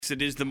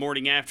It is The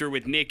Morning After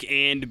with Nick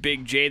and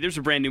Big J. There's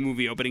a brand new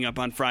movie opening up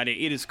on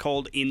Friday. It is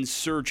called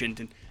Insurgent.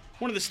 And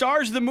one of the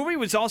stars of the movie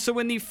was also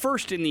in the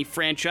first in the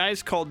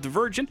franchise called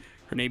Divergent.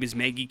 Her name is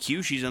Maggie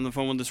Q. She's on the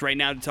phone with us right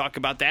now to talk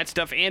about that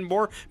stuff and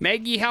more.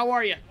 Maggie, how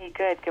are you? Hey,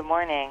 good. Good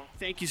morning.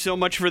 Thank you so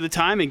much for the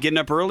time and getting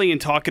up early and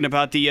talking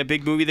about the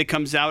big movie that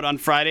comes out on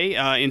Friday,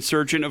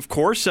 Insurgent, of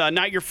course.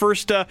 Not your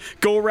first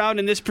go-around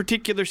in this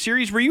particular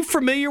series. Were you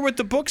familiar with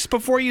the books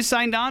before you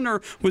signed on,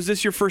 or was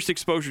this your first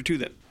exposure to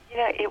them?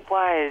 Yeah, it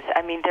was.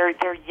 I mean,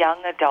 they're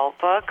young adult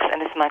books,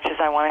 and as much as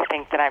I want to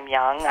think that I'm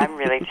young, I'm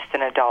really just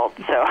an adult,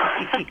 so...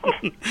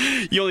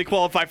 You only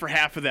qualify for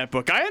half of that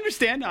book. I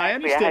understand. I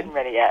hadn't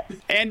read it yet.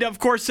 And, of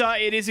course,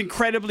 it is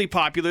incredibly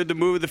popular.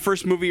 The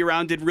first movie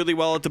around did really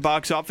well at the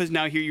box office.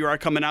 Now here you are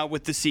coming out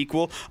with the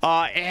sequel.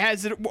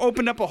 Has it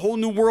opened up a whole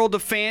new world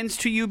of fans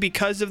to you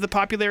because of the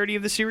popularity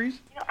of the series?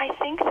 I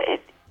think that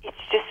it's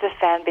just the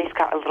fan base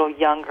got a little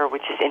younger,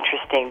 which is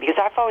interesting, because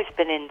I've always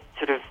been in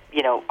sort of,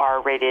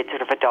 R-rated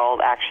sort of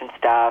adult action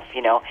stuff,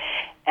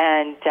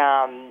 and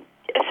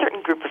a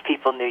certain group of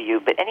people knew you,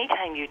 but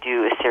anytime you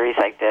do a series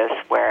like this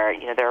where,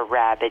 there are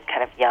rabid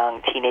kind of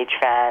young teenage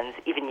fans,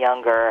 even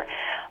younger,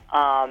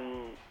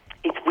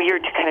 it's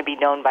weird to kind of be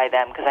known by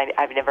them because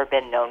I've never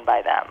been known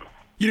by them.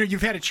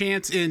 You've had a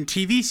chance in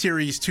TV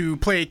series to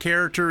play a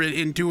character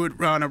and do it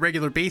on a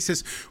regular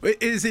basis.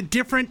 Is it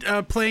different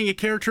playing a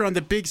character on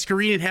the big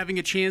screen and having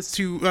a chance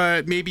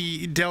to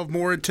maybe delve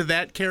more into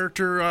that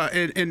character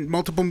in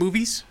multiple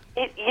movies?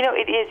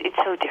 It is. It's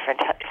so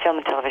different. Film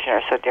and television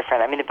are so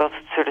different. I mean, they're both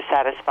sort of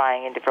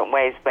satisfying in different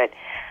ways, but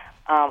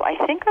I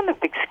think on the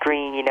big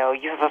screen,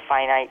 you have a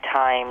finite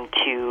time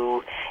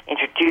to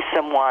introduce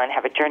someone,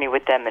 have a journey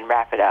with them, and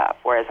wrap it up.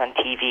 Whereas on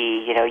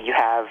TV, you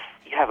have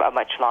a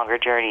much longer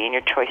journey and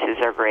your choices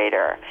are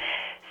greater.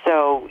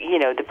 So,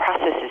 the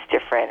process is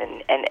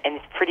different and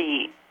it's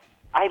pretty...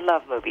 I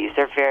love movies.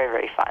 They're very,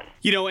 very fun.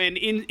 And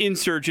in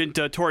Insurgent,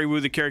 Tori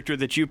Wu, the character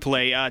that you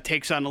play,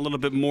 takes on a little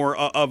bit more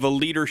of a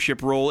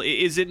leadership role.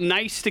 Is it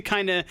nice to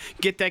kind of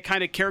get that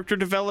kind of character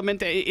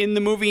development in the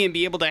movie and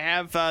be able to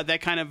have that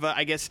kind of,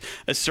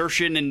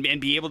 assertion and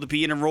be able to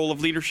be in a role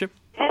of leadership?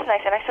 It is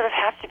nice, and I sort of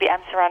have to be.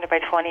 I'm surrounded by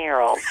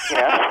 20-year-olds,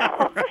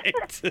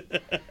 Right.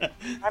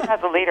 I'm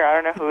not the leader.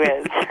 I don't know who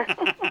is.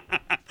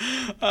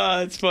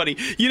 It's funny.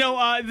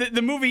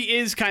 The movie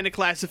is kind of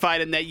classified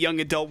in that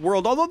young adult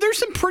world, although there's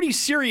some pretty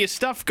serious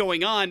stuff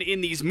going on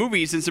in these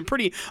movies and some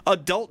pretty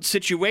adult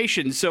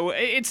situations. So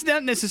it's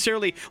not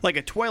necessarily like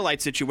a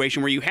Twilight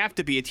situation where you have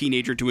to be a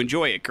teenager to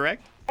enjoy it,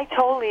 correct? I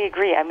totally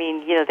agree. I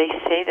mean, they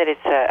say that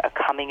it's a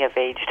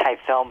coming-of-age type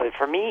film, but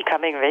for me,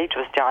 coming-of-age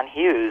was John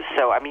Hughes.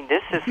 So, I mean,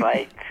 this is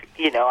like,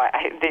 you're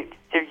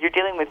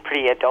dealing with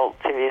pretty adult,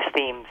 serious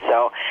themes.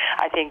 So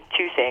I think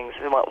two things.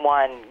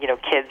 One,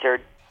 kids are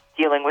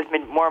dealing with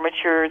more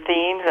mature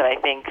themes, and I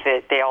think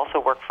that they also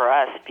work for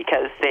us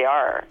because they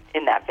are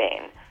in that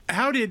vein.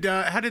 How did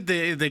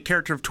the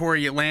character of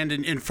Tori land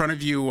in front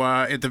of you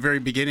at the very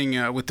beginning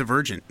with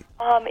Divergent?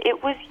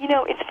 It was,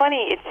 it's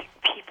funny. It's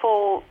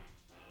people...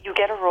 You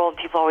get a role, and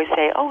people always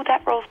say, "Oh,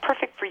 that role's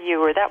perfect for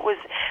you," or of course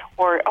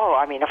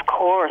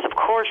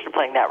you're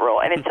playing that role."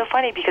 And it's so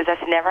funny because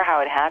that's never how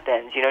it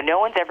happens. No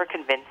one's ever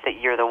convinced that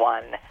you're the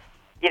one.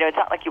 It's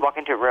not like you walk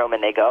into a room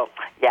and they go,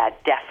 "Yeah,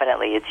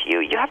 definitely, it's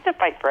you." You have to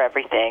fight for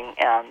everything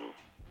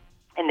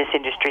in this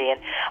industry. And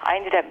I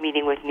ended up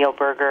meeting with Neil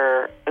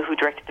Berger, who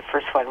directed the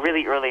first one,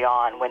 really early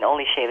on when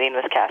only Shailene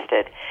was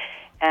casted,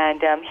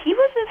 and he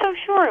wasn't so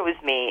sure it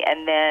was me.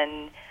 And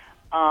then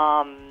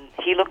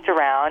he looked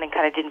around and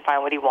kind of didn't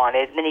find what he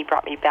wanted, and then he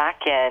brought me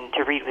back in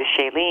to read with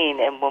Shailene,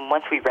 and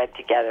once we read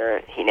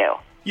together, he knew.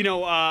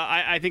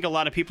 I think a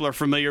lot of people are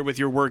familiar with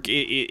your work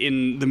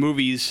in the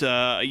movies.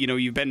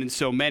 You've been in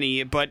so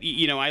many, but,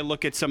 I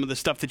look at some of the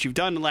stuff that you've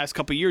done in the last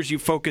couple of years. You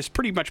focus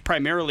pretty much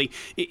primarily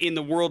in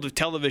the world of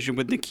television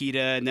with Nikita,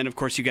 and then, of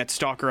course, you got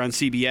Stalker on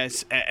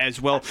CBS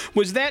as well.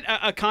 Was that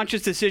a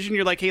conscious decision?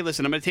 You're like, hey,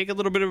 listen, I'm going to take a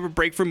little bit of a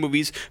break from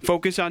movies,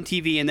 focus on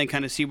TV, and then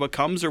kind of see what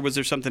comes, or was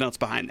there something else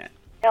behind that?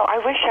 No, I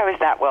wish I was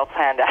that well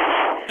planned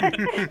out.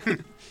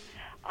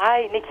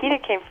 Nikita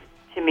came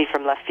to me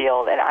from left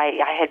field, and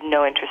I had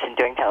no interest in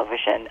doing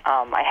television.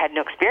 I had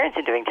no experience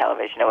in doing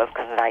television. It was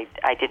because I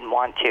didn't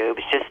want to. It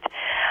was just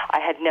I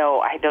had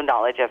no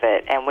knowledge of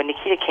it. And when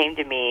Nikita came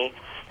to me,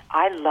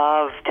 I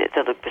loved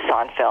the Luc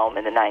Besson film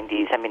in the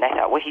 90s. I mean, I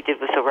thought what he did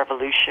was so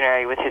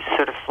revolutionary with his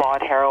sort of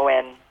flawed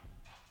heroine.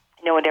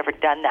 No one had ever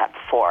done that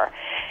before.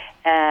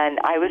 And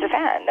I was a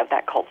fan of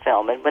that cult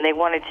film. And when they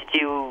wanted to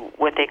do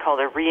what they called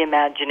a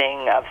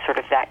reimagining of sort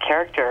of that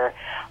character,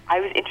 I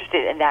was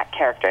interested in that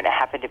character, and it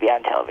happened to be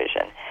on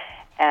television.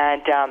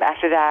 And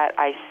after that,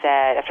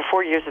 after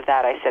 4 years of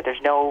that, I said,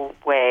 there's no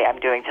way I'm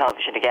doing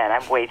television again.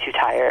 I'm way too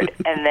tired.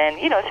 And then,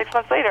 6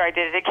 months later, I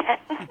did it again.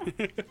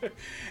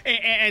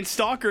 And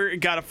Stalker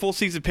got a full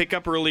season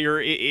pickup earlier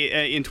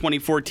in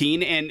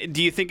 2014. And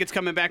do you think it's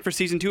coming back for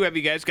season 2? Have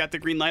you guys got the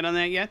green light on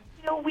that yet?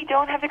 we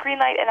don't have the green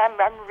light, and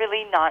I'm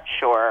really not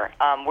sure.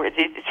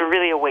 It's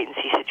really a wait and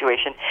see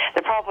situation.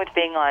 The problem with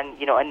being on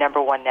a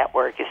number one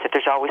network is that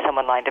there's always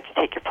someone lined up to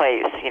take your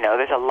place.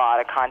 There's a lot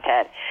of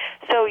content,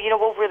 so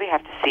we'll really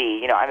have to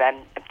see.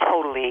 I'm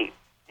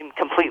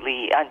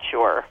completely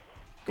unsure.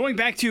 Going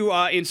back to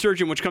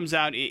Insurgent, which comes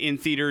out in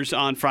theaters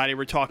on Friday,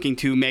 we're talking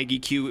to Maggie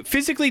Q.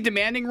 Physically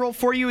demanding role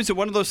for you? Is it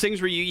one of those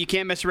things where you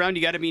can't mess around?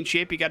 You got to be in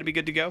shape. You got to be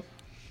good to go.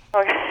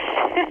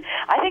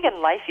 I think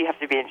in life you have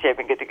to be in shape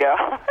and good to go.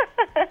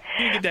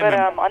 But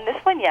on this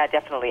one, yeah,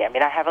 definitely. I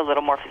mean, I have a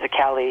little more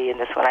physicality in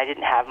this one. I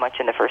didn't have much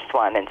in the first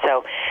one. And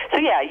so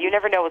yeah, you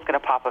never know what's going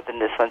to pop up in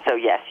this one. So,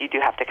 yes, you do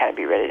have to kind of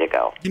be ready to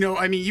go.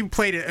 You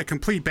played a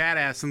complete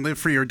badass in Live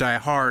Free or Die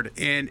Hard.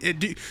 And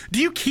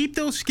do you keep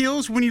those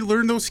skills when you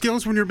learn those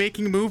skills when you're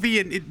making a movie?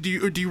 And do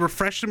you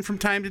refresh them from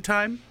time to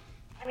time?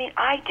 I mean,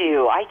 I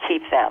do. I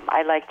keep them.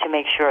 I like to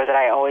make sure that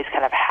I always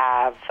kind of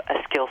have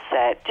a skill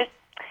set, just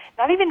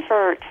not even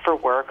for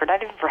work or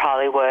not even for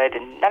Hollywood,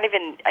 and not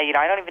even, I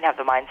don't even have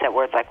the mindset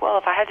where it's like, well,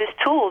 if I have this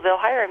tool, they'll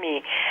hire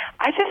me.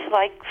 I just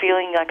like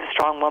feeling like a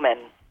strong woman,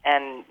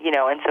 and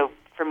so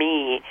for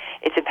me,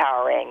 it's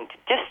empowering.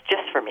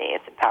 Just for me,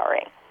 it's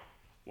empowering.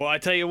 Well, I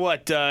tell you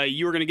what,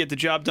 you were going to get the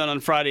job done on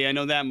Friday. I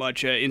know that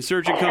much.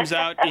 Insurgent comes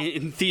out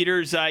in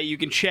theaters. You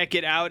can check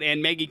it out.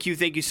 And Maggie Q,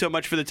 thank you so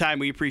much for the time.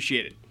 We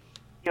appreciate it.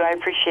 I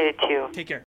appreciate it, too. Take care.